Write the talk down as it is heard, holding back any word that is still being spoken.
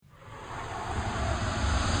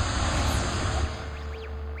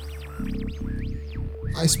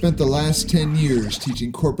I spent the last 10 years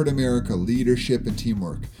teaching corporate America leadership and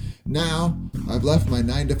teamwork. Now, I've left my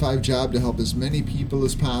 9-to-5 job to help as many people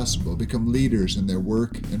as possible become leaders in their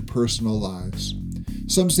work and personal lives.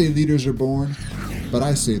 Some say leaders are born, but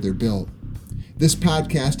I say they're built. This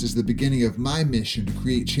podcast is the beginning of my mission to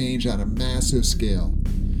create change on a massive scale.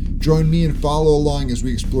 Join me and follow along as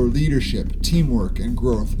we explore leadership, teamwork, and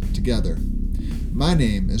growth together. My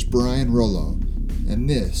name is Brian Rollo, and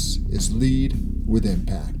this is Lead with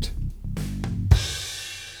Impact.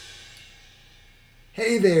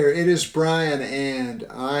 Hey there, it is Brian, and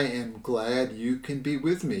I am glad you can be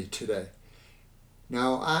with me today.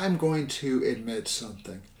 Now, I'm going to admit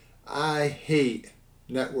something. I hate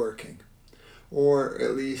networking, or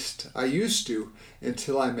at least I used to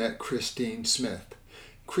until I met Christine Smith.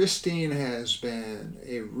 Christine has been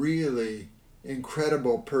a really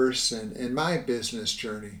incredible person in my business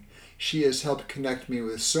journey. She has helped connect me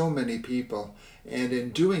with so many people, and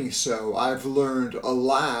in doing so, I've learned a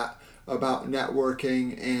lot about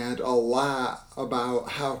networking and a lot about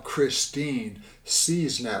how Christine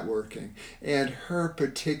sees networking and her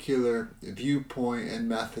particular viewpoint and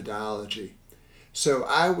methodology. So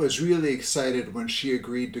I was really excited when she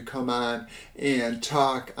agreed to come on and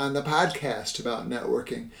talk on the podcast about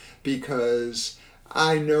networking, because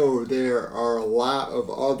I know there are a lot of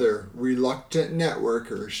other reluctant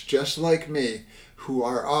networkers just like me who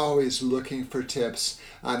are always looking for tips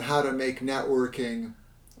on how to make networking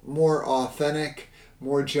more authentic,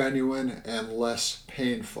 more genuine, and less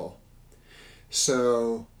painful.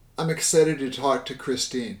 So I'm excited to talk to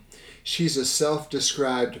Christine. She's a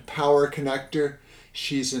self-described power connector.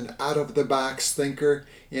 She's an out-of-the-box thinker,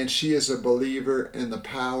 and she is a believer in the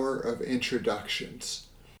power of introductions.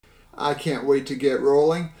 I can't wait to get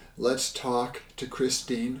rolling. Let's talk to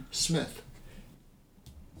Christine Smith.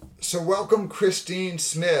 So welcome, Christine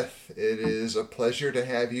Smith. It is a pleasure to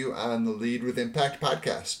have you on the Lead with Impact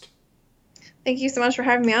podcast. Thank you so much for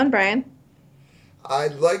having me on, Brian.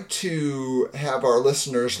 I'd like to have our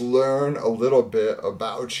listeners learn a little bit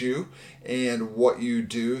about you and what you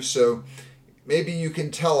do. So maybe you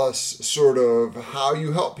can tell us sort of how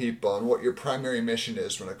you help people and what your primary mission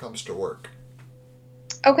is when it comes to work.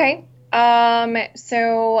 Okay.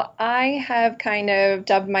 So I have kind of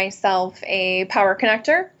dubbed myself a power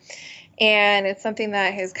connector, and it's something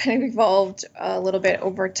that has kind of evolved a little bit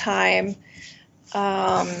over time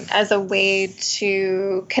as a way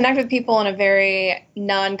to connect with people in a very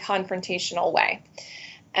non-confrontational way.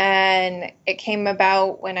 And it came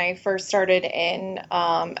about when I first started in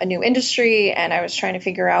a new industry, and I was trying to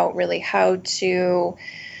figure out really how to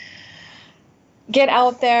get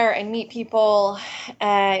out there and meet people.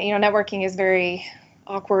 And, networking is very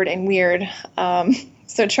awkward and weird.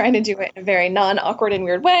 So trying to do it in a very non-awkward and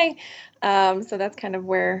weird way. So that's kind of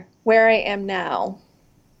where I am now.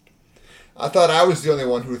 I thought I was the only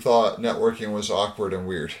one who thought networking was awkward and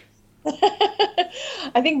weird.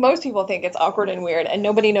 I think most people think it's awkward and weird, and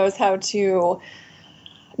no one knows how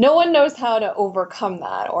to overcome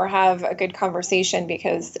that or have a good conversation,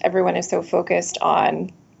 because everyone is so focused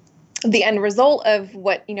on the end result of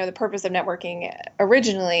what, the purpose of networking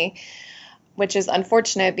originally, which is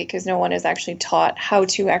unfortunate because no one is actually taught how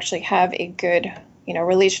to actually have a good,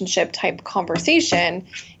 relationship type conversation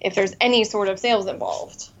if there's any sort of sales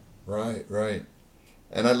involved. Right.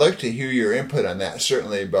 And I'd like to hear your input on that,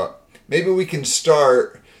 certainly, but maybe we can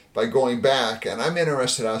start by going back, and I'm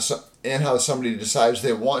interested in how somebody decides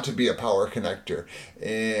they want to be a power connector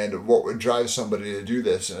and what would drive somebody to do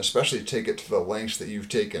this, and especially take it to the lengths that you've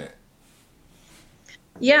taken it.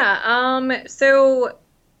 Yeah, so,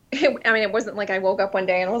 it wasn't like I woke up one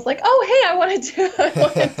day and was like, oh, hey, I want to do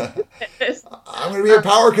this. I'm going to be a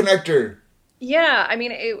power connector. Yeah,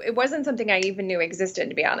 it wasn't something I even knew existed,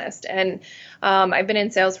 to be honest. And I've been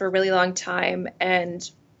in sales for a really long time and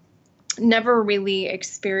never really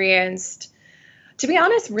experienced, to be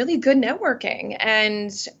honest, really good networking.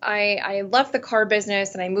 And I left the car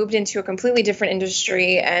business and I moved into a completely different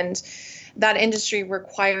industry, and that industry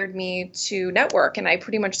required me to network, and I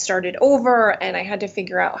pretty much started over, and I had to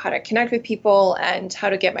figure out how to connect with people and how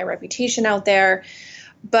to get my reputation out there.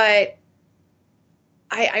 But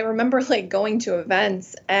I remember going to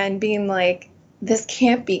events and being like, this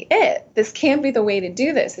can't be it. This can't be the way to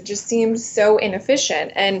do this. It just seems so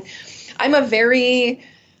inefficient. And I'm a very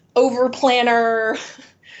over planner,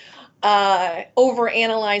 over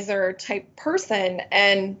analyzer type person.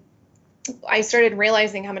 And I started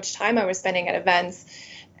realizing how much time I was spending at events,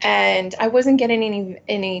 and I wasn't getting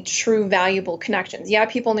any true valuable connections. Yeah,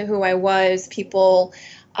 people knew who I was. People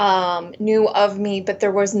knew of me, but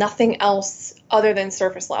there was nothing else other than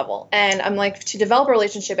surface level. And I'm like, to develop a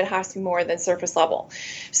relationship, it has to be more than surface level.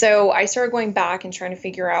 So I started going back and trying to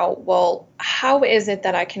figure out, well, how is it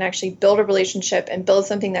that I can actually build a relationship and build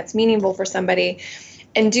something that's meaningful for somebody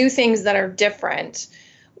and do things that are different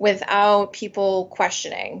without people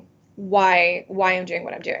questioning why I'm doing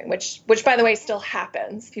what I'm doing, which by the way still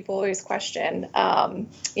happens. People always question, well,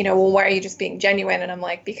 why are you just being genuine? And I'm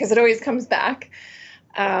like, because it always comes back.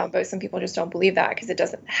 But some people just don't believe that because it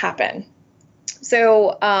doesn't happen.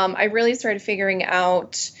 So I really started figuring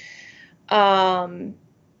out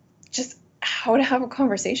just how to have a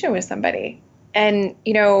conversation with somebody. And,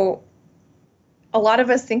 a lot of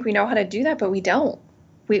us think we know how to do that, but we don't.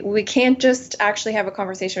 We can't just actually have a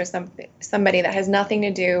conversation with somebody that has nothing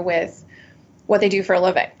to do with what they do for a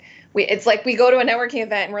living. It's like we go to a networking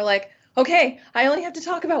event and we're like, okay, I only have to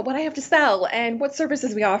talk about what I have to sell and what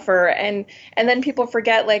services we offer. And then people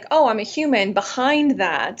forget, like, oh, I'm a human behind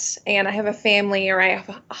that. And I have a family, or I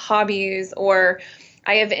have hobbies, or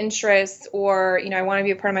I have interests, or, I want to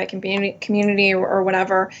be a part of my community or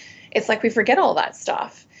whatever. It's like we forget all that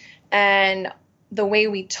stuff. And the way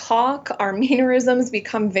we talk, our mannerisms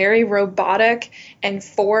become very robotic and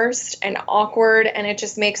forced and awkward, and it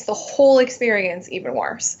just makes the whole experience even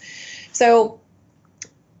worse. So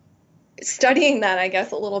studying that, I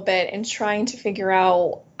guess, a little bit and trying to figure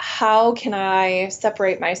out how can I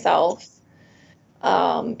separate myself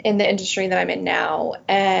in the industry that I'm in now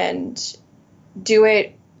and do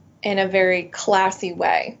it in a very classy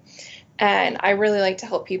way. And I really like to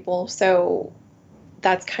help people. So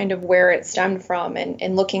that's kind of where it stemmed from,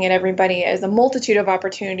 and looking at everybody as a multitude of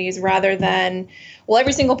opportunities rather than, well,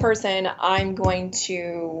 every single person I'm going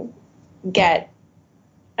to get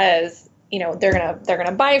as, they're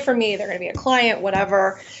gonna buy from me, they're gonna be a client,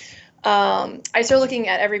 whatever. I started looking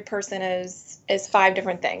at every person as 5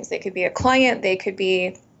 different things. They could be a client, they could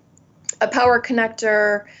be a power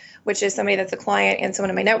connector, which is somebody that's a client and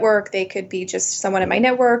someone in my network. They could be just someone in my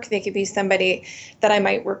network. They could be somebody that I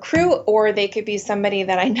might recruit, or they could be somebody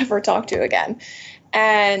that I never talk to again.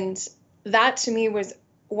 And that to me was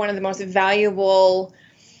one of the most valuable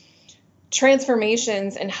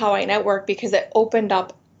transformations in how I network, because it opened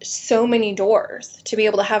up so many doors to be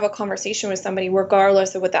able to have a conversation with somebody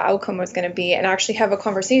regardless of what the outcome was going to be, and actually have a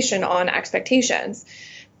conversation on expectations.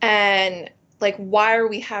 And like, why are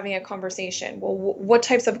we having a conversation? Well, what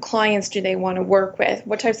types of clients do they want to work with?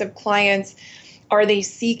 What types of clients are they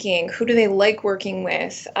seeking? Who do they like working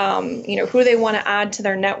with? Who do they want to add to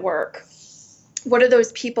their network? What are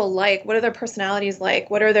those people like? What are their personalities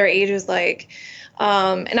like? What are their ages like?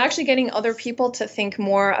 And actually getting other people to think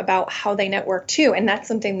more about how they network too. And that's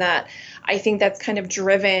something that I think that's kind of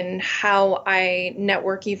driven how I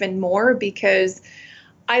network even more, because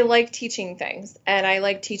I like teaching things, and I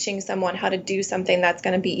like teaching someone how to do something that's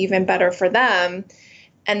going to be even better for them,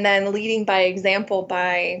 and then leading by example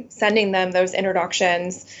by sending them those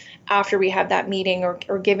introductions after we have that meeting,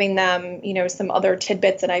 or giving them, some other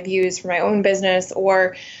tidbits that I've used for my own business,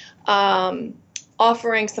 or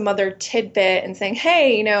offering some other tidbit and saying,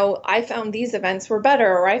 hey, I found these events were better,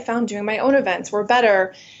 or I found doing my own events were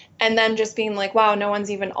better. And then just being like, wow, no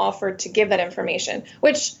one's even offered to give that information,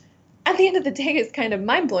 which at the end of the day is kind of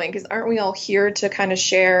mind-blowing, because aren't we all here to kind of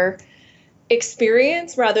share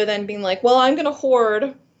experience rather than being like, well, I'm going to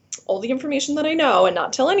hoard all the information that I know and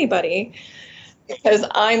not tell anybody because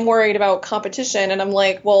I'm worried about competition. And I'm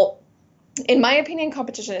like, well, in my opinion,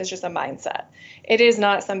 competition is just a mindset. It is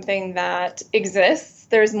not something that exists.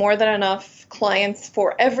 There's more than enough clients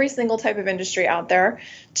for every single type of industry out there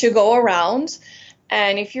to go around.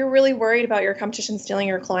 And if you're really worried about your competition stealing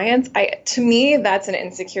your clients, to me, that's an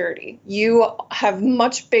insecurity. You have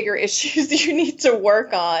much bigger issues you need to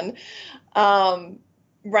work on,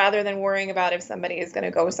 rather than worrying about if somebody is going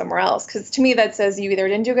to go somewhere else. Because to me, that says you either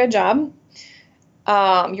didn't do a good job,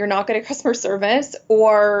 you're not good at customer service,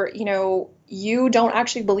 or, you don't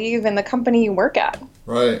actually believe in the company you work at.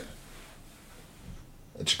 Right.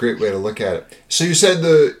 That's a great way to look at it. So you said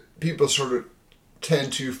the people sort of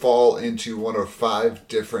tend to fall into one of 5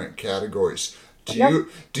 different categories. Do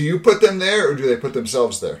you put them there, or do they put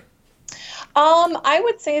themselves there? I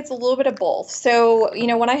would say it's a little bit of both. So,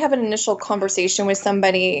 when I have an initial conversation with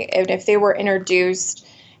somebody, and if they were introduced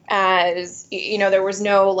as, there was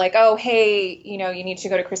no like, oh, hey, you need to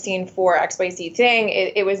go to Christine for XYZ thing.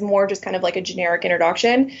 It was more just kind of like a generic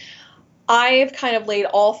introduction. I've kind of laid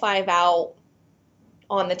all 5 out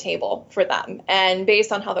on the table for them. And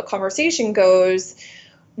based on how the conversation goes,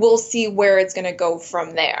 we'll see where it's going to go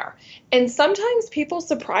from there. And sometimes people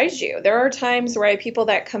surprise you. There are times where I have people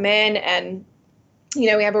that come in and we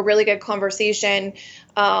have a really good conversation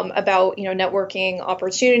about, networking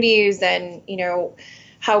opportunities and,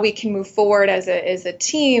 how we can move forward as a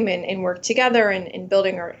team and work together and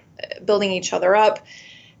building each other up.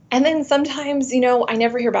 And then sometimes, I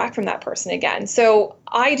never hear back from that person again. So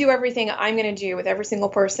I do everything I'm going to do with every single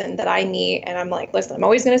person that I meet. And I'm like, listen, I'm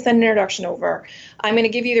always going to send an introduction over. I'm going to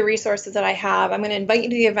give you the resources that I have. I'm going to invite you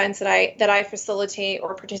to the events that I facilitate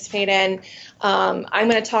or participate in. I'm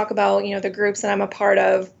going to talk about, the groups that I'm a part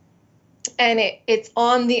of. And it's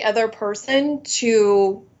on the other person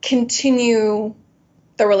to continue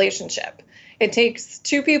the relationship. It takes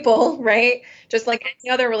two people, right? Just like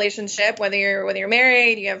any other relationship, whether you're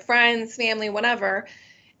married, you have friends, family, whatever.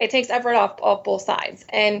 It takes effort off both sides.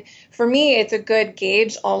 And for me, it's a good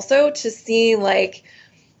gauge also to see like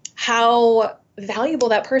how valuable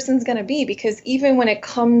that person's going to be, because even when it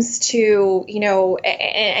comes to,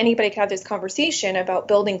 anybody can have this conversation about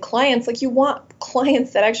building clients, like you want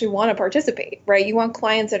clients that actually want to participate, right? You want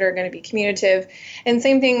clients that are going to be communicative. And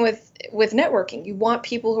same thing with networking. You want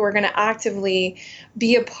people who are going to actively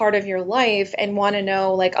be a part of your life and want to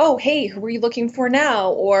know like, oh, hey, who are you looking for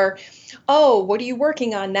now? Or, oh, what are you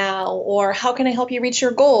working on now? Or how can I help you reach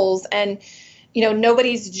your goals? And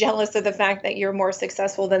nobody's jealous of the fact that you're more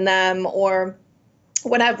successful than them or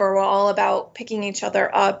whatever. We're all about picking each other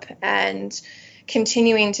up and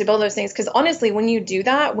continuing to build those things. Because honestly, when you do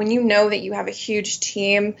that, when you know that you have a huge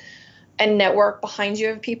team and network behind you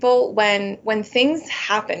of people, when things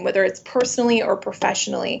happen, whether it's personally or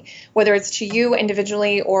professionally, whether it's to you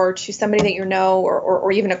individually or to somebody that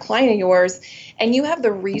or even a client of yours, and you have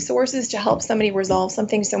the resources to help somebody resolve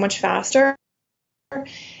something so much faster,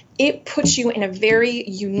 it puts you in a very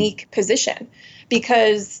unique position.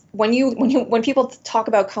 Because when people talk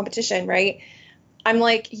about competition, right, I'm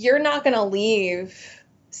like, you're not going to leave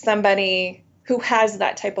somebody who has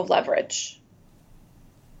that type of leverage.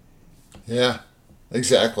 Yeah,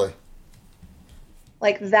 exactly.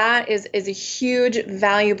 Like that is a huge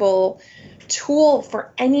valuable tool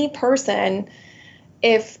for any person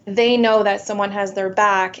if they know that someone has their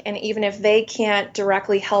back, and even if they can't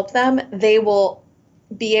directly help them, they will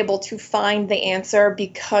be able to find the answer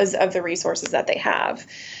because of the resources that they have.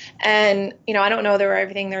 And, I don't know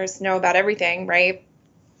everything there's know about everything, right?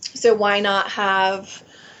 So why not have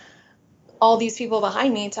all these people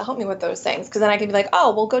behind me to help me with those things? Because then I can be like,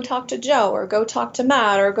 oh, well, go talk to Joe or go talk to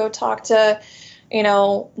Matt or go talk to,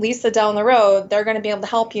 Lisa down the road. They're going to be able to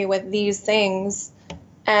help you with these things.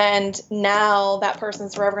 And now that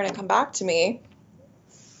person's forever going to come back to me,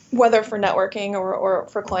 whether for networking or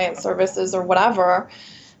for client services or whatever.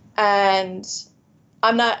 And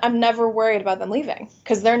I'm never worried about them leaving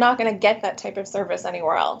because they're not going to get that type of service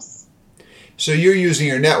anywhere else. So you're using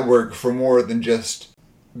your network for more than just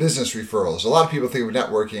business referrals. A lot of people think of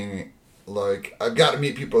networking like, I've got to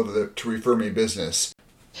meet people to refer me business.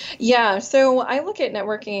 Yeah, so I look at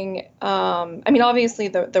networking. Obviously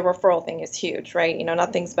the referral thing is huge, right?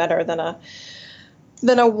 Nothing's better than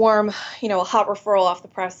a warm, a hot referral off the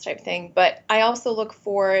press type thing. But I also look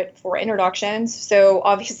for it for introductions. So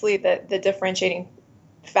obviously the differentiating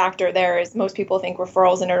factor there is most people think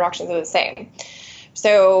referrals and introductions are the same.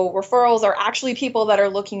 So referrals are actually people that are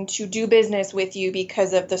looking to do business with you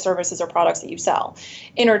because of the services or products that you sell.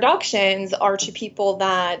 Introductions are to people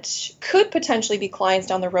that could potentially be clients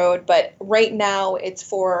down the road, but right now it's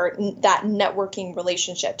for that networking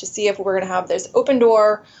relationship to see if we're going to have this open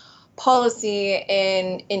door policy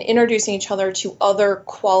in introducing each other to other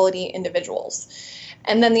quality individuals.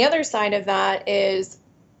 And then the other side of that is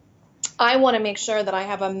I want to make sure that I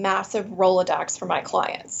have a massive Rolodex for my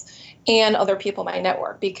clients and other people in my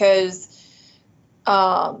network, because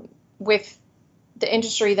with the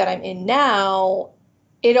industry that I'm in now,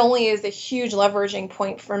 it only is a huge leveraging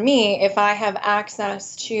point for me if I have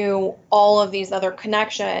access to all of these other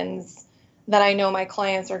connections that I know my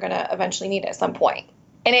clients are going to eventually need at some point.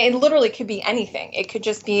 And it literally could be anything. It could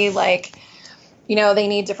just be like, they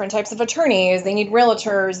need different types of attorneys, they need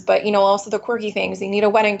realtors, but, also the quirky things. They need a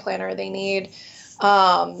wedding planner, they need,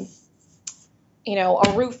 a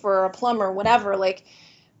roofer, a plumber, whatever. Like,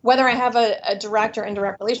 whether I have a direct or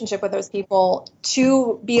indirect relationship with those people,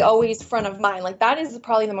 to be always front of mind. Like, that is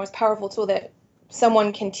probably the most powerful tool that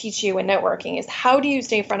someone can teach you in networking, is how do you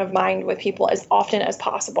stay front of mind with people as often as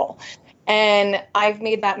possible. And I've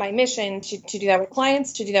made that my mission to do that with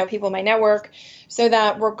clients, to do that with people in my network, so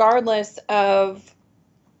that regardless of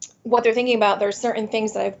what they're thinking about, there's certain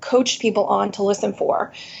things that I've coached people on to listen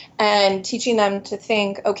for, and teaching them to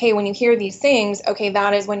think, okay, when you hear these things, okay,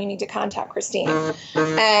 that is when you need to contact Christine.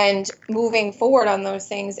 And moving forward on those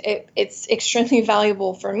things, it's extremely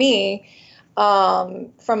valuable for me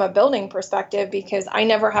from a building perspective, because I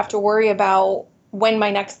never have to worry about when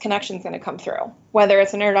my next connection is going to come through, whether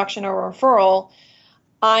it's an introduction or a referral.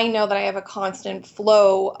 I know that I have a constant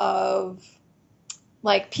flow of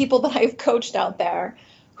like people that I've coached out there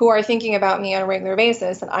who are thinking about me on a regular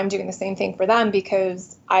basis, and I'm doing the same thing for them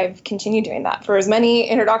because I've continued doing that. For as many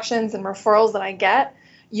introductions and referrals that I get,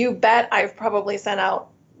 you bet I've probably sent out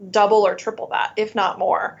double or triple that, if not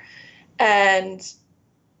more. And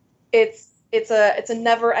it's a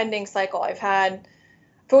never ending cycle. I've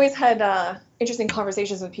always had interesting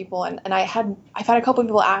conversations with people, and I've had a couple of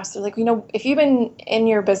people ask, they're like, if you've been in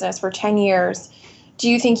your business for 10 years, do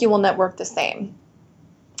you think you will network the same?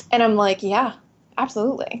 And I'm like, yeah,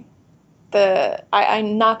 absolutely.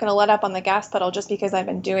 I'm not going to let up on the gas pedal just because I've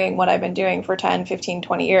been doing what I've been doing for 10, 15,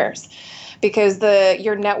 20 years, because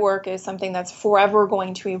your network is something that's forever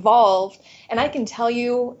going to evolve. And I can tell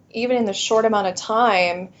you, even in the short amount of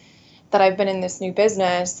time that I've been in this new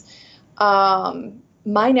business,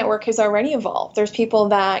 my network has already evolved. There's people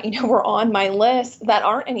that, were on my list that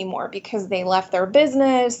aren't anymore because they left their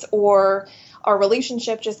business, or our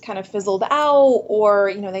relationship just kind of fizzled out,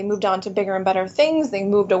 or, they moved on to bigger and better things. They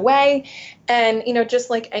moved away. And, just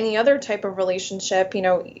like any other type of relationship,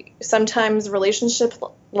 sometimes relationships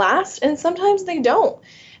last and sometimes they don't.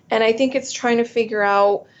 And I think it's trying to figure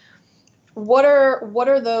out what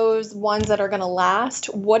are those ones that are going to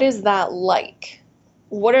last? What is that like?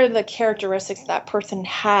 What are the characteristics that person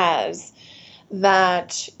has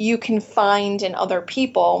that you can find in other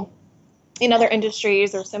people, in other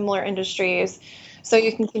industries or similar industries, so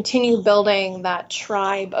you can continue building that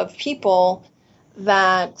tribe of people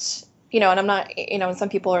that, and I'm not, and some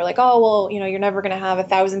people are like, oh, well, you're never going to have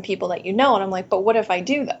 1,000 people that And I'm like, but what if I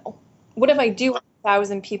do though? What if I do have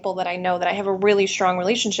 1,000 people that I know that I have a really strong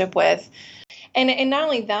relationship with? And not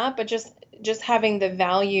only that, but just having the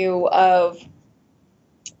value of,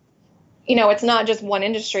 it's not just one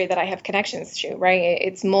industry that I have connections to, right?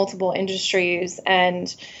 It's multiple industries,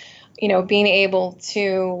 and, being able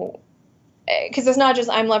to, because it's not just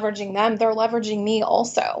I'm leveraging them, they're leveraging me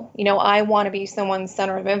also. I want to be someone's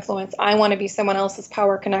center of influence. I want to be someone else's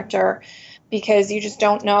power connector, because you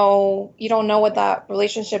don't know what that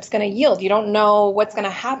relationship's going to yield. You don't know what's going to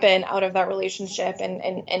happen out of that relationship,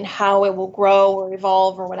 and how it will grow or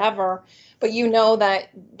evolve or whatever. But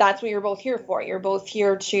that's what you're both here for. You're both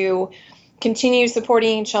here to continue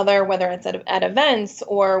supporting each other, whether it's at events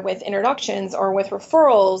or with introductions or with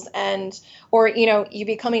referrals, or you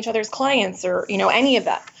become each other's clients, or any of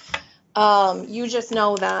that. You just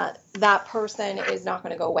know that person is not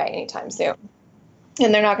going to go away anytime soon,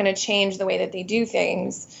 and they're not going to change the way that they do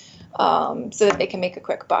things, so that they can make a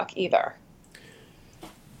quick buck either.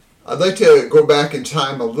 I'd like to go back in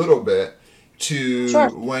time a little bit to Sure.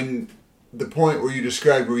 when the point where you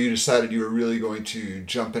described where you decided you were really going to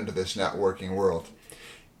jump into this networking world.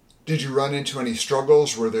 Did you run into any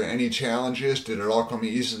struggles? Were there any challenges? Did it all come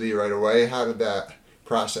easily right away? How did that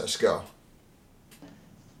process go?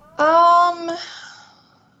 I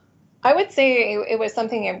would say it was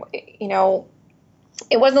something,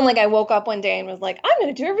 it wasn't like I woke up one day and was like, I'm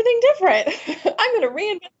going to do everything different. I'm going to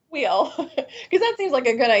reinvent the wheel, because that seems like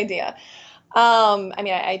a good idea.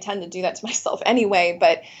 I tend to do that to myself anyway,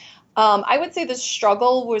 but I would say the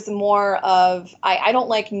struggle was more of I don't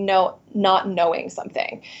like not knowing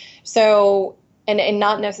something. So, and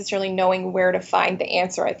not necessarily knowing where to find the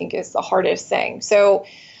answer, I think, is the hardest thing. So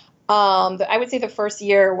I would say the first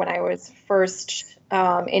year when I was first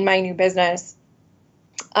in my new business,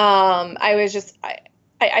 I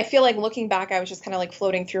feel like looking back, I was just kind of like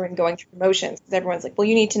floating through and going through motions, because everyone's like, well,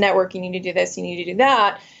 you need to network, you need to do this, you need to do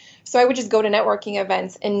that. So I would just go to networking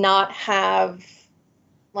events and not have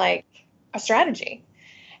like a strategy.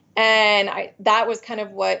 And that was kind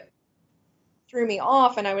of what threw me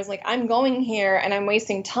off. And I was like, I'm going here and I'm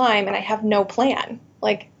wasting time and I have no plan.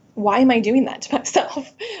 Like, why am I doing that to myself?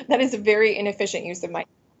 That is a very inefficient use of my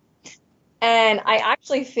time. And I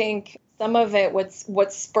actually think some of it,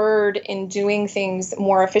 what spurred in doing things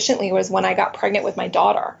more efficiently, was when I got pregnant with my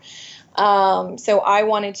daughter. So I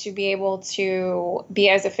wanted to be able to be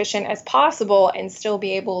as efficient as possible and still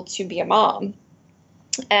be able to be a mom.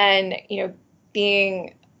 And,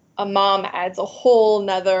 being a mom adds a whole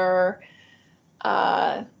nother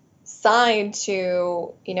side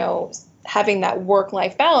to, having that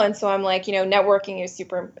work-life balance. So I'm like, networking is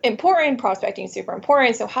super important, prospecting is super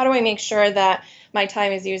important. So how do I make sure that my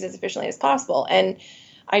time is used as efficiently as possible? And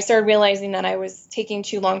I started realizing that I was taking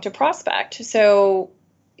too long to prospect. So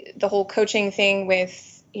the whole coaching thing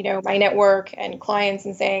with, my network and clients,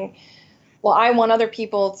 and saying, well, I want other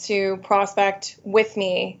people to prospect with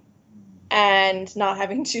me and not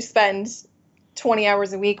having to spend 20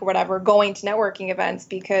 hours a week or whatever going to networking events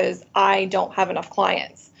because I don't have enough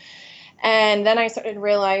clients. And then I started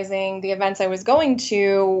realizing the events I was going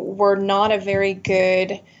to were not a very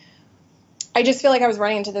good. I just feel like I was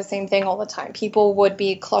running into the same thing all the time. People would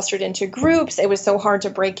be clustered into groups. It was so hard to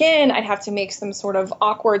break in. I'd have to make some sort of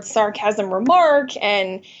awkward sarcasm remark,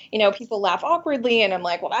 and people laugh awkwardly, and I'm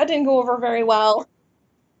like, well, that didn't go over very well.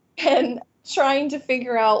 And trying to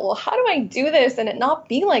figure out, well, how do I do this and it not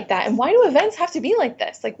be like that? And why do events have to be like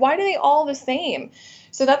this? Like, why do they all the same?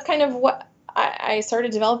 So that's kind of what I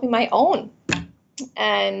started developing my own.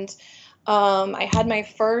 And I had my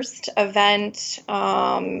first event,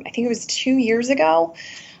 I think it was 2 years ago.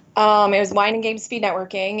 It was wine and game speed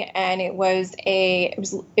networking, and it was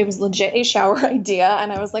legit a shower idea.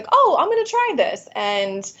 And I was like, oh, I'm going to try this.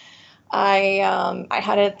 And I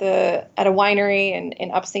had it at a winery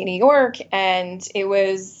in upstate New York, and it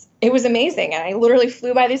was amazing. And I literally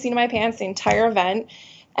flew by the seat of my pants the entire event.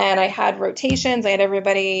 And I had rotations. I had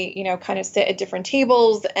everybody, kind of sit at different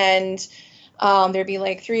tables, and there'd be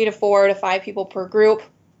like 3 to 4 to 5 people per group.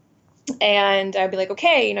 And I'd be like,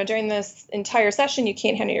 okay, during this entire session, you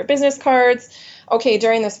can't handle your business cards. Okay,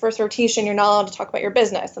 during this first rotation, you're not allowed to talk about your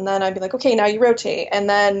business. And then I'd be like, okay, now you rotate. And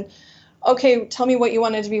then, okay, tell me what you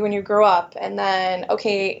wanted to be when you grew up. And then,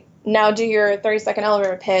 okay, now do your 30-second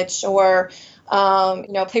elevator pitch, or,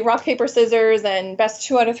 play rock, paper, scissors, and best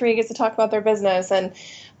 2 out of 3 gets to talk about their business. And,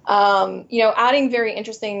 adding very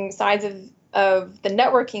interesting sides of the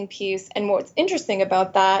networking piece. And what's interesting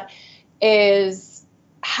about that is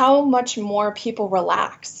how much more people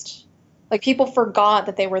relaxed. Like, people forgot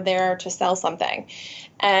that they were there to sell something,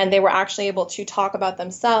 and they were actually able to talk about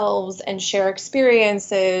themselves and share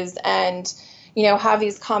experiences and, have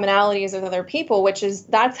these commonalities with other people,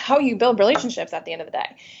 that's how you build relationships at the end of the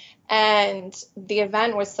day. And the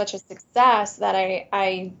event was such a success that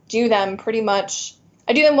I do them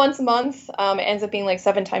once a month. It ends up being like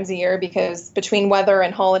 7 times a year, because between weather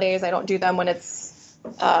and holidays, I don't do them when it's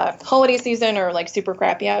holiday season or like super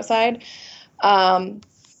crappy outside.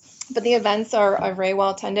 But the events are very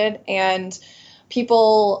well attended, and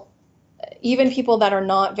even people that are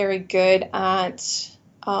not very good at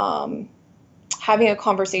having a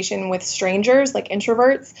conversation with strangers, like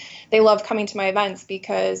introverts, they love coming to my events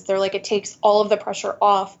because they're like, it takes all of the pressure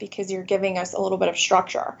off because you're giving us a little bit of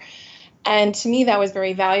structure. And to me, that was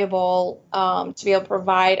very valuable, to be able to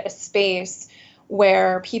provide a space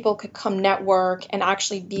where people could come network and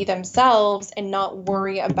actually be themselves and not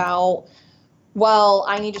worry about, well,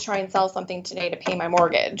 I need to try and sell something today to pay my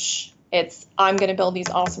mortgage. I'm going to build these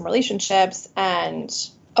awesome relationships, and,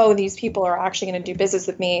 oh, these people are actually going to do business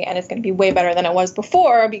with me, and it's going to be way better than it was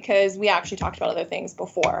before because we actually talked about other things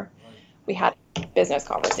before we had a business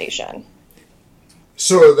conversation.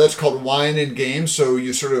 So that's called wine and games. So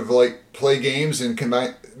you sort of like play games and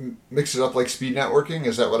mix it up like speed networking.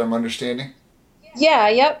 Is that what I'm understanding? Yeah,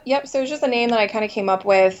 yep. So it's just a name that I kind of came up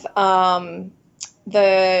with.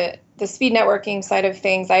 The speed networking side of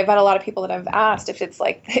things, I've had a lot of people that have asked if it's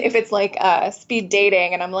like speed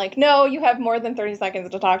dating, and I'm like, no, you have more than 30 seconds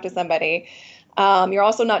to talk to somebody. You're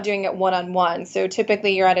also not doing it one-on-one. So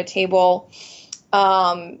typically you're at a table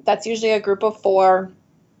that's usually a group of 4,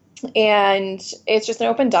 and it's just an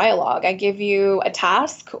open dialogue. I give you a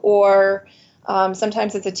task, or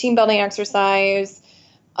sometimes it's a team building exercise.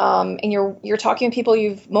 And you're talking to people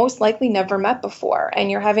you've most likely never met before, and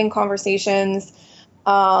you're having conversations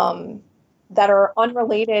that are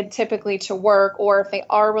unrelated typically to work, or if they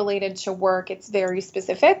are related to work, it's very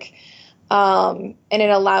specific. And it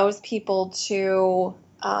allows people to,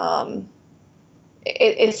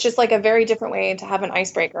 it's just like a very different way to have an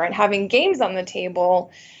icebreaker. And having games on the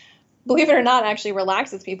table, believe it or not, actually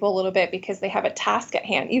relaxes people a little bit because they have a task at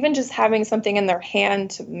hand. Even just having something in their hand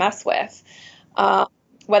to mess with.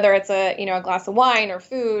 Whether it's a glass of wine or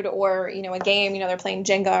food, or, a game, they're playing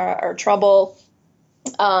Jenga or Trouble.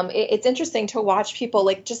 It's interesting to watch people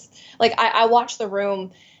I watch the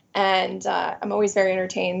room, and I'm always very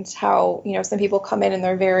entertained how, some people come in and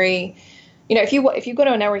they're very, if you go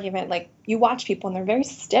to a networking event, like, you watch people and they're very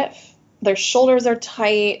stiff. Their shoulders are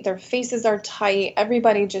tight, their faces are tight.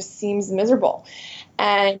 Everybody just seems miserable.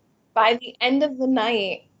 And by the end of the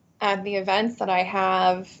night at the events that I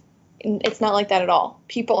have, it's not like that at all.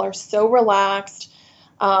 People are so relaxed.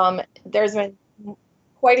 There's been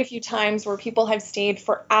quite a few times where people have stayed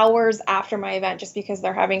for hours after my event just because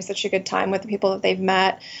they're having such a good time with the people that they've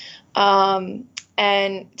met. And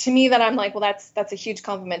to me, that I'm like, well, that's a huge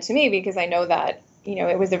compliment to me, because I know that,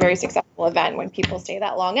 it was a very successful event when people stay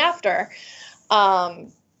that long after.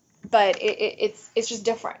 But it's just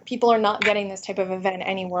different. People are not getting this type of event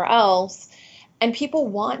anywhere else. And people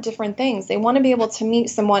want different things. They want to be able to meet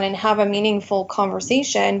someone and have a meaningful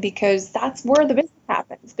conversation because that's where the business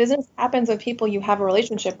happens. Business happens with people you have a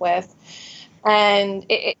relationship with. And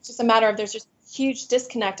it's just a matter of there's just a huge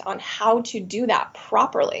disconnect on how to do that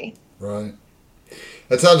properly. Right.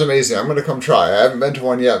 That sounds amazing. I'm going to come try. I haven't been to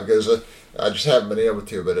one yet because I just haven't been able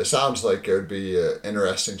to, but it sounds like it would be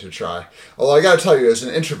interesting to try. Although I got to tell you, as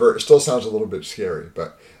an introvert, it still sounds a little bit scary,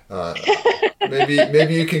 but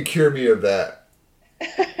maybe you can cure me of that.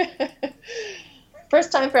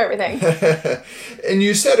 First time for everything. And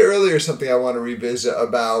you said earlier something I want to revisit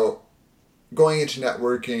about going into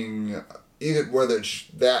networking, either whether it's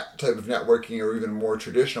that type of networking or even more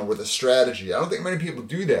traditional with a strategy. I don't think many people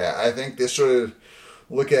do that. I think they sort of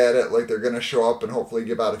look at it like they're going to show up and hopefully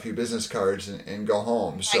give out a few business cards and go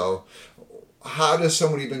home. So how does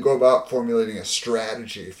someone even go about formulating a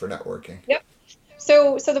strategy for networking? Yep.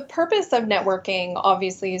 So the purpose of networking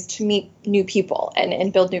obviously is to meet new people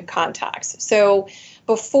and build new contacts. So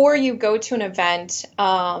before you go to an event,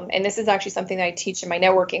 and this is actually something that I teach in my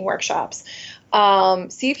networking workshops,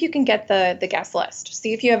 see if you can get the guest list.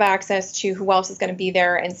 See if you have access to who else is going to be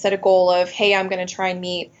there and set a goal of, hey, I'm going to try and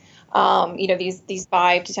meet these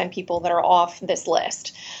 5 to 10 people that are off this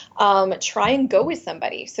list. Try and go with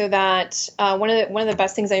somebody so that one of the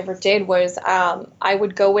best things I ever did was I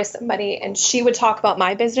would go with somebody and she would talk about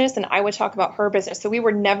my business and I would talk about her business. So we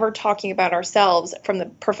were never talking about ourselves from the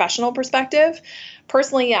professional perspective.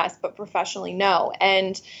 Personally, yes, but professionally, no.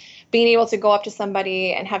 And being able to go up to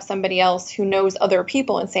somebody and have somebody else who knows other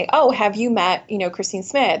people and say, oh, have you met, Christine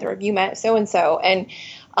Smith, or have you met so-and-so? And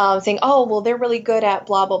saying, oh, well, they're really good at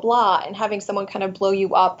blah, blah, blah, and having someone kind of blow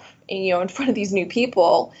you up, in front of these new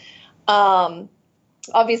people,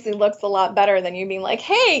 obviously looks a lot better than you being like,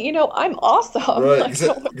 hey, I'm awesome. Right,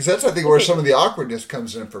 because that's, I think, where some of the awkwardness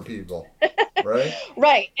comes in for people, right?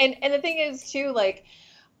 Right, and the thing is, too, like,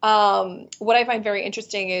 what I find very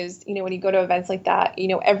interesting is, when you go to events like that,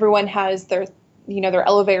 everyone has their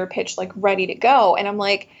elevator pitch, like, ready to go, and I'm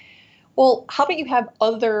like, well, how about you have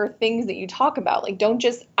other things that you talk about? Like, don't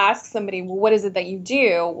just ask somebody, well, what is it that you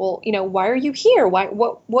do? Well, why are you here?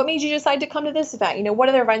 What made you decide to come to this event? What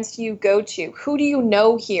other events do you go to? Who do you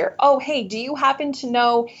know here? Oh, hey, do you happen to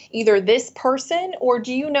know either this person or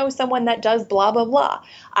do you know someone that does blah, blah, blah?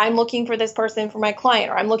 I'm looking for this person for my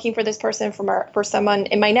client, or I'm looking for this person for someone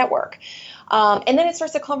in my network. And then it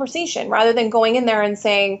starts a conversation rather than going in there and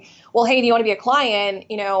saying, well, hey, do you want to be a client?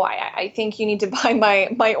 I think you need to buy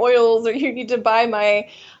my oils, or you need to buy my,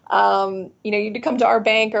 you need to come to our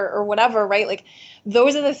bank or whatever, right? Like,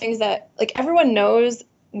 those are the things that, like, everyone knows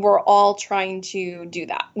we're all trying to do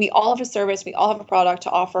that. We all have a service, we all have a product to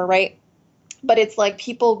offer, right? But it's like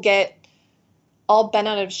people get all bent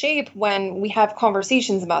out of shape when we have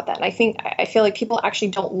conversations about that. And I feel like people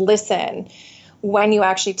actually don't listen when you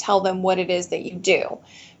actually tell them what it is that you do.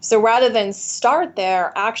 So rather than start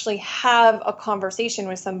there, actually have a conversation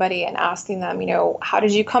with somebody and asking them, how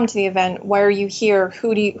did you come to the event? Why are you here?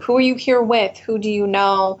 Who are you here with? Who do you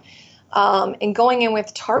know? And going in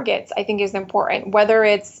with targets, I think, is important. Whether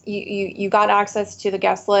it's you got access to the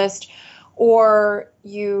guest list, or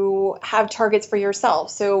you have targets for yourself.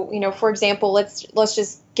 So, for example, let's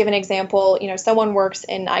just give an example. Someone works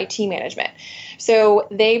in IT management. So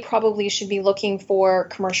they probably should be looking for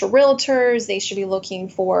commercial realtors. They should be looking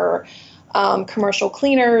for commercial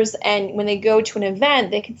cleaners. And when they go to an event,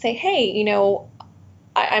 they can say, hey,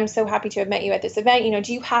 I'm so happy to have met you at this event.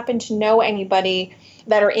 Do you happen to know anybody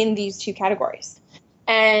that are in these 2 categories?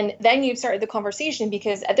 And then you've started the conversation,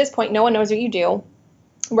 because at this point, no one knows what you do.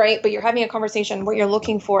 Right. But you're having a conversation, what you're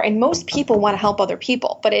looking for. And most people want to help other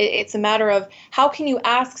people. But it's a matter of how can you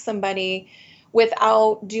ask somebody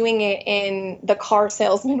without doing it in the car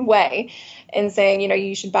salesman way and saying,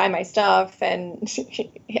 you should buy my stuff and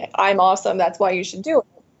I'm awesome. That's why you should do it.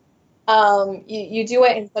 You do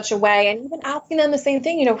it in such a way, and even asking them the same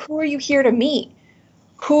thing, who are you here to meet?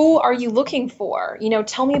 Who are you looking for?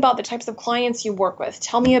 Tell me about the types of clients you work with.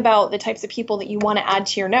 Tell me about the types of people that you want to add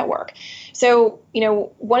to your network. So,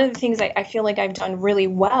 one of the things I feel like I've done really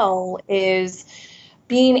well is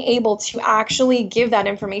being able to actually give that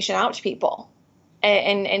information out to people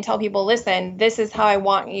and tell people, listen, this is how I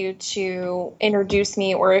want you to introduce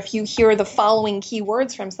me. Or if you hear the following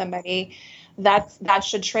keywords from somebody, that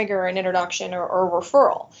should trigger an introduction or a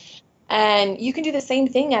referral. And you can do the same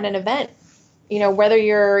thing at an event. Whether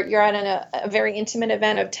you're at a very intimate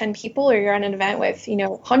event of 10 people or you're at an event with,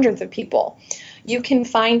 hundreds of people, you can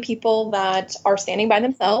find people that are standing by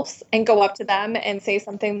themselves and go up to them and say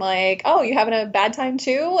something like, oh, you having a bad time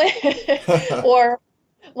too? Or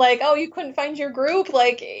Like, oh, you couldn't find your group?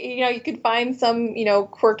 Like, you could find some,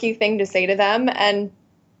 quirky thing to say to them and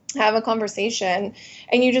have a conversation,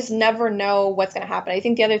 and you just never know what's going to happen. I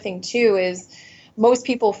think the other thing too is most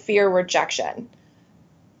people fear rejection,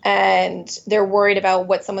 and they're worried about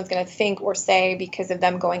what someone's going to think or say because of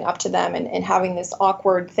them going up to them and having this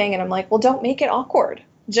awkward thing. And I'm like, well, don't make it awkward.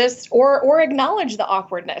 Just or acknowledge the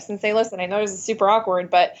awkwardness and say, listen, I know this is super awkward,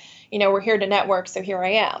 but we're here to network, so here I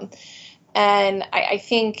am. And I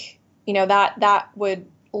think that would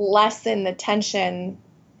lessen the tension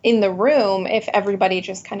in the room if everybody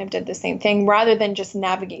just kind of did the same thing rather than just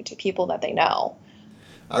navigate to people that they know.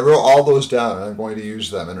 I wrote all those down, and I'm going to use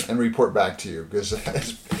them and report back to you because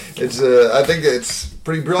I think it's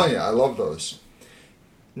pretty brilliant. I love those.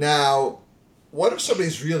 Now, what if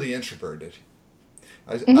somebody's really introverted?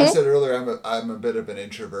 I Mm-hmm. said earlier I'm a bit of an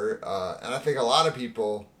introvert, and I think a lot of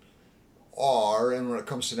people are, and when it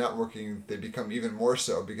comes to networking, they become even more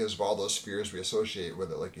so because of all those fears we associate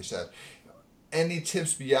with it, like you said. Any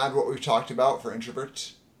tips beyond what we've talked about for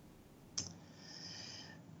introverts?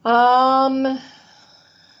 Um,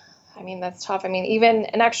 I mean, that's tough. I mean, even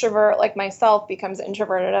an extrovert like myself becomes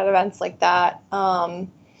introverted at events like that.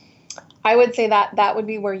 I would say that that would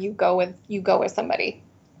be where you go with somebody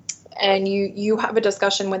and you have a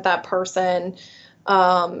discussion with that person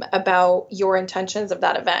about your intentions of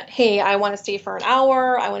that event. Hey, I want to stay for an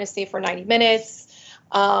hour. I want to stay for 90 minutes.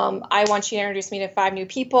 I want you to introduce me to five new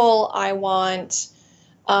people. I want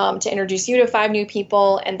to introduce you to five new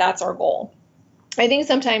people, and that's our goal. I think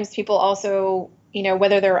sometimes people also,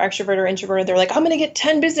 whether they're extrovert or introverted, they're like, I'm going to get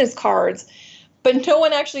 10 business cards. But no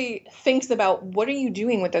one actually thinks about what are you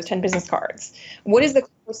doing with those 10 business cards? What is the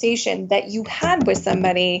conversation that you had with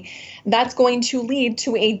somebody that's going to lead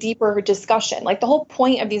to a deeper discussion? Like the whole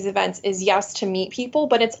point of these events is yes, to meet people,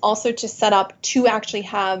 but it's also to set up to actually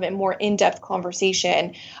have a more in-depth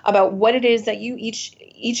conversation about what it is that you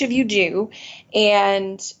each of you do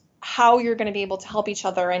and how you're going to be able to help each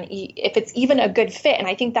other and if it's even a good fit. And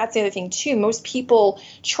I think that's the other thing too. Most people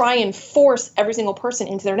try and force every single person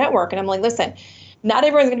into their network. And I'm like, listen, not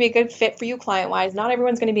everyone's going to be a good fit for you client wise. Not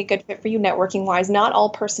everyone's going to be a good fit for you networking wise. Not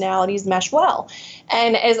all personalities mesh well.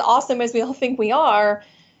 And as awesome as we all think we are,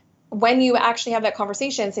 when you actually have that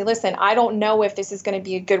conversation and say, listen, I don't know if this is going to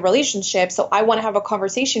be a good relationship. So I want to have a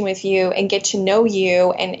conversation with you and get to know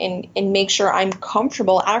you and make sure I'm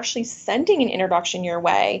comfortable actually sending an introduction your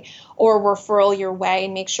way or a referral your way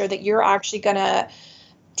and make sure that you're actually going to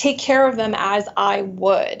take care of them as I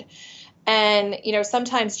would. And,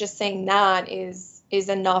 sometimes just saying that is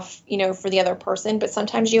enough, for the other person, but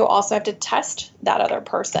sometimes you also have to test that other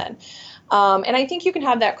person. And I think you can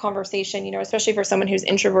have that conversation, especially for someone who's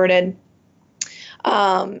introverted.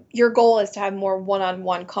 Your goal is to have more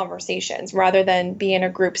one-on-one conversations rather than be in a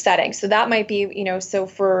group setting. So that might be, so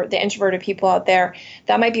for the introverted people out there,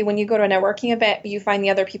 that might be when you go to a networking event, you find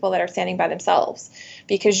the other people that are standing by themselves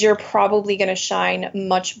because you're probably going to shine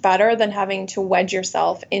much better than having to wedge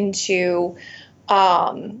yourself into,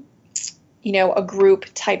 a group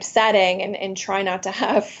type setting and try not to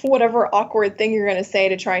have whatever awkward thing you're going to say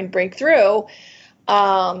to try and break through.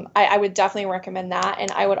 I would definitely recommend that.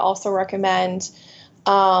 And I would also recommend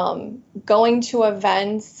going to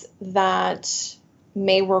events that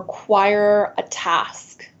may require a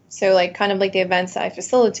task. So like kind of like the events that I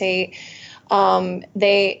facilitate,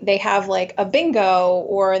 they have like a bingo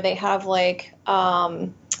or they have like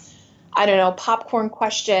I don't know, popcorn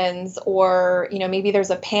questions, or, maybe there's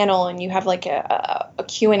a panel and you have like a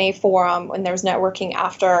Q&A forum and there's networking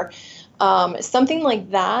after, something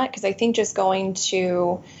like that. Because I think just going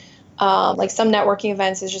to like some networking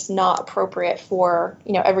events is just not appropriate for,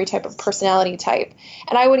 every type of personality type.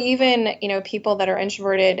 And I would even, people that are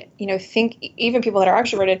introverted, think even people that are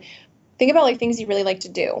extroverted, think about like things you really like to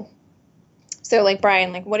do. So like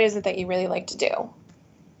Brian, like what is it that you really like to do?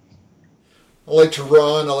 I like to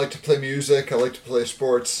run. I like to play music. I like to play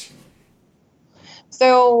sports.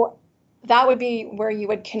 So that would be where you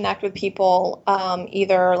would connect with people,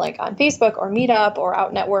 either like on Facebook or Meetup or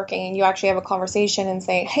out networking, and you actually have a conversation and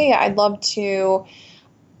say, hey, I'd love to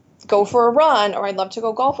go for a run, or I'd love to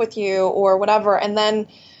go golf with you, or whatever. And then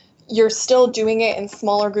you're still doing it in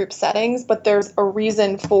smaller group settings, but there's a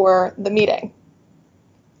reason for the meeting.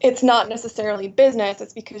 It's not necessarily business,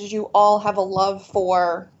 it's because you all have a love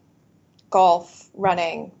for golf,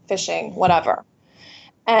 running, fishing, whatever.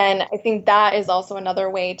 And I think that is also another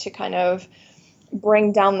way to kind of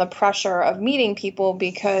bring down the pressure of meeting people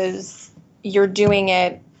because you're doing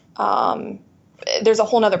it. There's a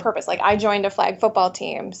whole nother purpose. Like I joined a flag football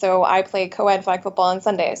team, so I play co-ed flag football on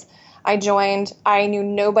Sundays. I knew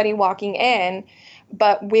nobody walking in,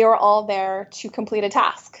 but we're all there to complete a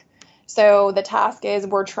task. So the task is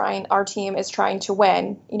our team is trying to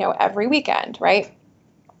win, every weekend, right?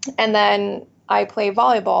 And then I play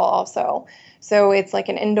volleyball also. So it's like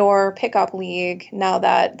an indoor pickup league now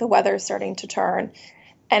that the weather's starting to turn.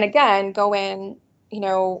 And again, go in,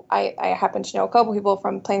 I happen to know a couple people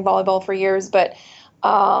from playing volleyball for years, but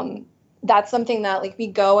that's something that like we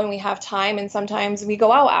go and we have time, and sometimes we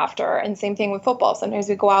go out after. And same thing with football. Sometimes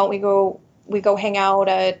we go out, we go hang out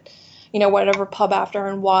at, whatever pub after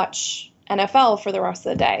and watch NFL for the rest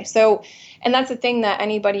of the day. So, and that's the thing that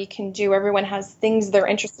anybody can do. Everyone has things they're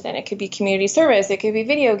interested in. It could be community service, it could be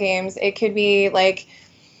video games, it could be like,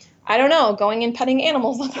 I don't know, going and petting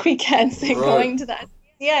animals on the weekends and Right. going to the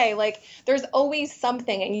SPCA. Like there's always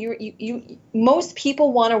something, and most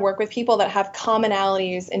people want to work with people that have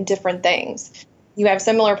commonalities in different things. You have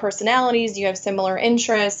similar personalities, you have similar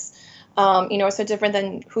interests. So different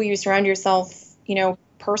than who you surround yourself,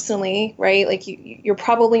 personally, right? Like you're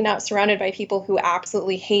probably not surrounded by people who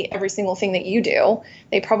absolutely hate every single thing that you do.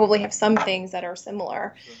 They probably have some things that are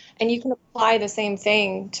similar, and you can apply the same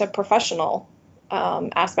thing to professional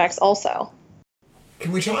aspects also.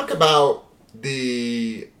 Can we talk about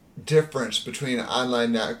the difference between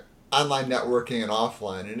online networking and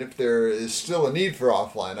offline, and if there is still a need for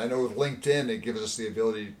offline? I know with LinkedIn, it gives us the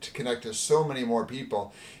ability to connect to so many more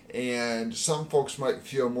people, and some folks might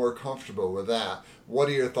feel more comfortable with that. What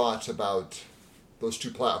are your thoughts about those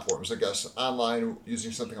two platforms? I guess online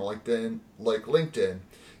using something like LinkedIn,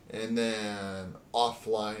 and then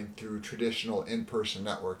offline through traditional in-person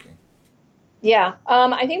networking. Yeah,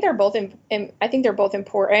 I think they're both I think they're both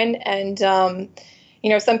important, and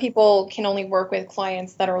some people can only work with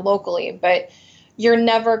clients that are locally, but you're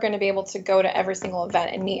never going to be able to go to every single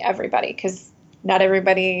event and meet everybody because not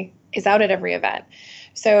everybody is out at every event.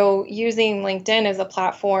 So using LinkedIn as a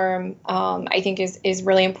platform, I think is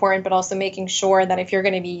really important, but also making sure that if you're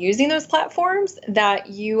going to be using those platforms, that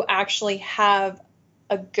you actually have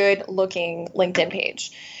a good looking LinkedIn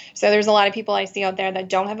page. So there's a lot of people I see out there that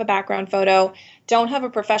don't have a background photo, don't have a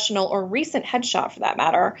professional or recent headshot for that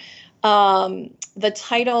matter. The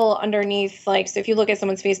title underneath, like, so if you look at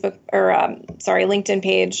someone's Facebook or, LinkedIn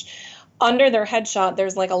page, under their headshot,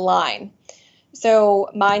 there's like a line. So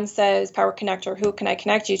mine says Power Connector, who can I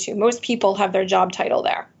connect you to? Most people have their job title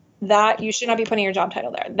there. That you should not be putting your job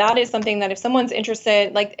title there. That is something that if someone's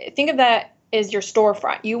interested, like think of that as your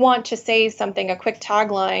storefront. You want to say something, a quick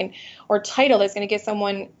tagline or title that's going to get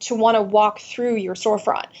someone to want to walk through your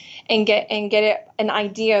storefront and get an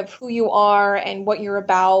idea of who you are and what you're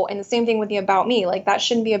about. And the same thing with the about me. Like that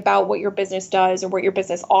shouldn't be about what your business does or what your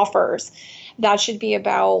business offers. That should be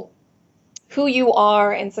about who you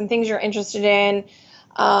are and some things you're interested in,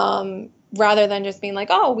 rather than just being like,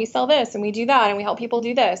 oh, we sell this and we do that and we help people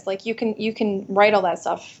do this. Like you can write all that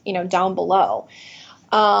stuff, down below.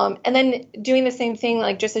 And then doing the same thing,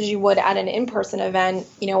 like just as you would at an in-person event,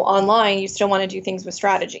 online, you still want to do things with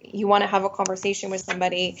strategy. You want to have a conversation with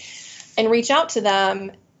somebody and reach out to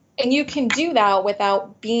them. And you can do that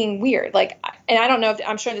without being weird. Like, and I don't know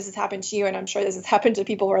I'm sure this has happened to you, and I'm sure this has happened to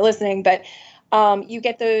people who are listening, but you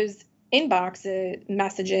get those inbox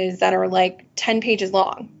messages that are like 10 pages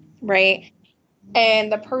long, right?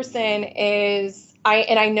 And the person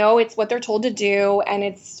I know it's what they're told to do, and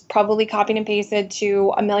it's probably copied and pasted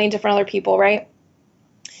to a million different other people, right?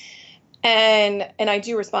 And I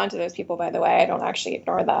do respond to those people, by the way. I don't actually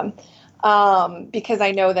ignore them, because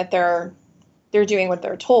I know that they're doing what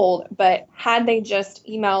they're told. But had they just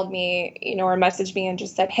emailed me, or messaged me and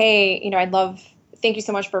just said, hey, thank you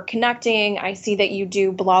so much for connecting. I see that you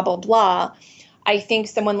do blah, blah, blah. I think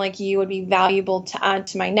someone like you would be valuable to add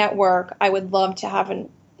to my network. I would love to have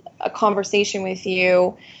a conversation with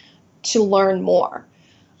you to learn more.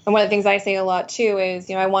 And one of the things I say a lot too is,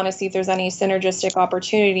 I want to see if there's any synergistic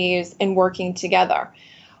opportunities in working together.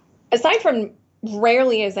 Aside from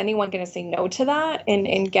rarely is anyone going to say no to that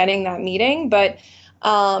in getting that meeting, but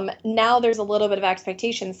now there's a little bit of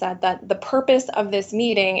expectation set that the purpose of this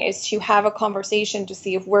meeting is to have a conversation to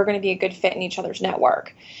see if we're going to be a good fit in each other's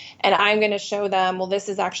network. And I'm going to show them, well, this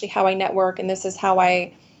is actually how I network and this is how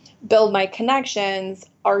I build my connections.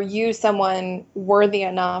 Are you someone worthy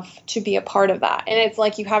enough to be a part of that? And it's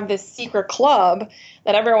like you have this secret club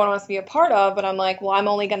that everyone wants to be a part of, but I'm like, well, I'm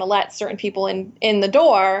only going to let certain people in the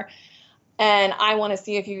door, and I want to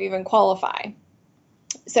see if you even qualify.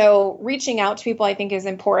 So reaching out to people, I think, is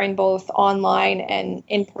important both online and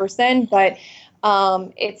in person, but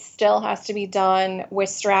it still has to be done with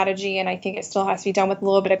strategy, and I think it still has to be done with a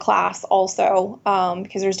little bit of class also,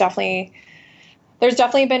 because there's definitely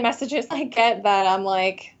been messages I get that I'm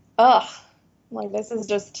like, ugh, like this is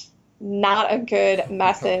just not a good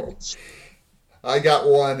message. I got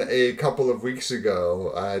one a couple of weeks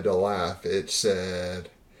ago. I had to laugh. It said,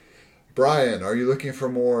 Brian, are you looking for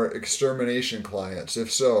more extermination clients?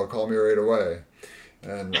 If so, call me right away.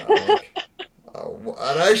 And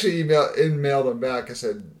I actually emailed him back. I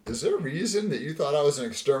said, is there a reason that you thought I was an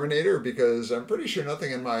exterminator? Because I'm pretty sure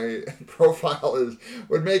nothing in my profile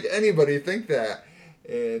would make anybody think that.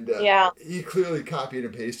 And Yeah. he clearly copied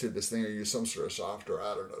and pasted this thing or used some sort of software,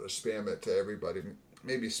 I don't know, to spam it to everybody.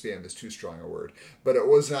 Maybe spam is too strong a word, but it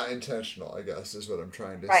was not intentional, I guess, is what I'm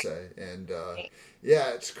trying to Right. say. And yeah,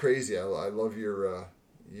 it's crazy. I love your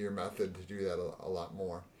method to do that a lot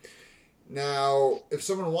more. Now, if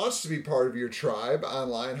someone wants to be part of your tribe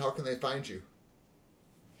online, how can they find you?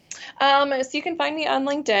 So you can find me on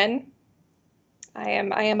LinkedIn. I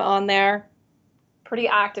am on there pretty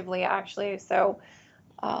actively actually. So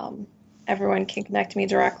everyone can connect me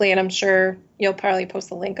directly, and I'm sure you'll probably post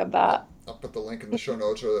the link of that. I'll put the link in the show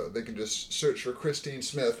notes, or they can just search for Christine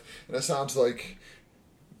Smith. And it sounds like,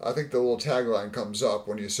 I think the little tagline comes up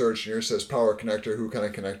when you search, and yours says Power Connector, who can I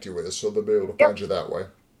connect you with? So they'll be able to Yep. find you that way.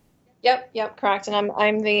 Yep, correct. And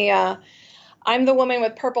I'm the woman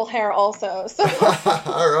with purple hair also. So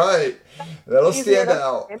All right. That'll easier stand to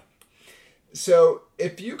out. find. So,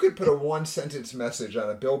 if you could put a one sentence message on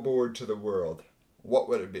a billboard to the world, what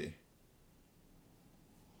would it be?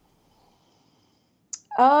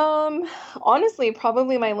 Um, Honestly,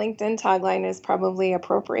 probably my LinkedIn tagline is probably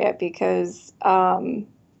appropriate because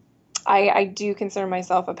I do consider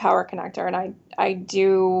myself a power connector, and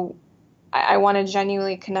I want to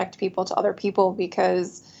genuinely connect people to other people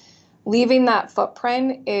because leaving that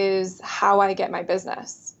footprint is how I get my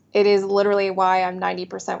business. It is literally why I'm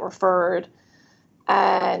 90% referred,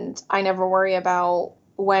 and I never worry about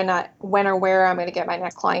when or where I'm going to get my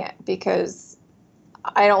next client because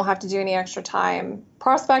I don't have to do any extra time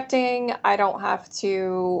prospecting. I don't have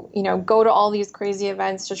to, go to all these crazy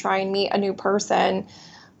events to try and meet a new person,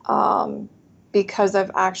 um, because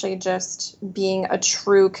of actually just being a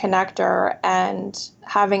true connector and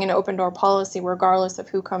having an open door policy, regardless of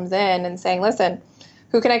who comes in, and saying, listen,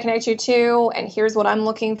 who can I connect you to? And here's what I'm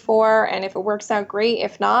looking for. And if it works out, great.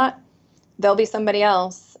 If not, there'll be somebody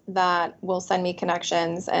else that will send me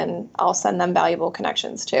connections, and I'll send them valuable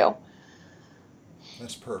connections too.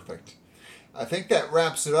 That's perfect. I think that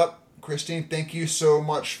wraps it up. Christine, thank you so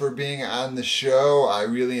much for being on the show. I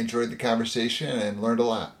really enjoyed the conversation and learned a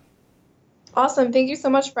lot. Awesome. Thank you so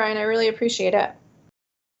much, Brian. I really appreciate it.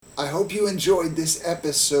 I hope you enjoyed this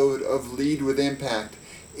episode of Lead with Impact.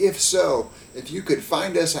 If so, if you could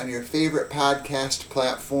find us on your favorite podcast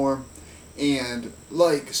platform and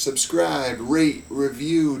like, subscribe, rate,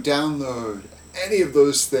 review, download, any of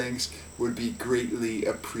those things would be greatly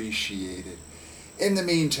appreciated. In the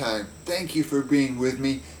meantime, thank you for being with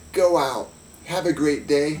me. Go out, have a great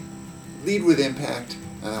day, lead with impact,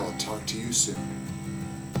 and I will talk to you soon.